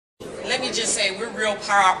let me just say we're real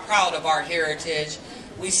proud of our heritage.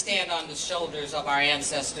 We stand on the shoulders of our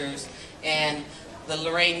ancestors, and the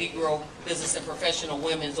Lorain Negro Business and Professional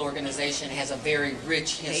Women's Organization has a very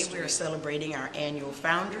rich history. Today we are celebrating our annual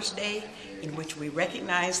Founders Day, in which we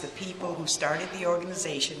recognize the people who started the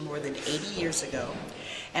organization more than 80 years ago,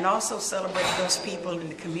 and also celebrate those people in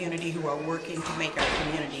the community who are working to make our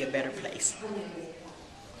community a better place.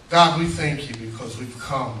 God, we thank you because we've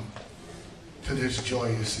come to this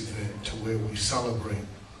joyous event to where we celebrate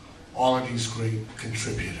all of these great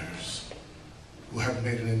contributors who have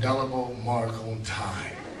made an indelible mark on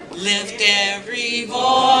time. Lift every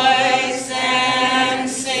voice and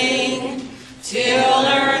sing till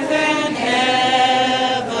earth and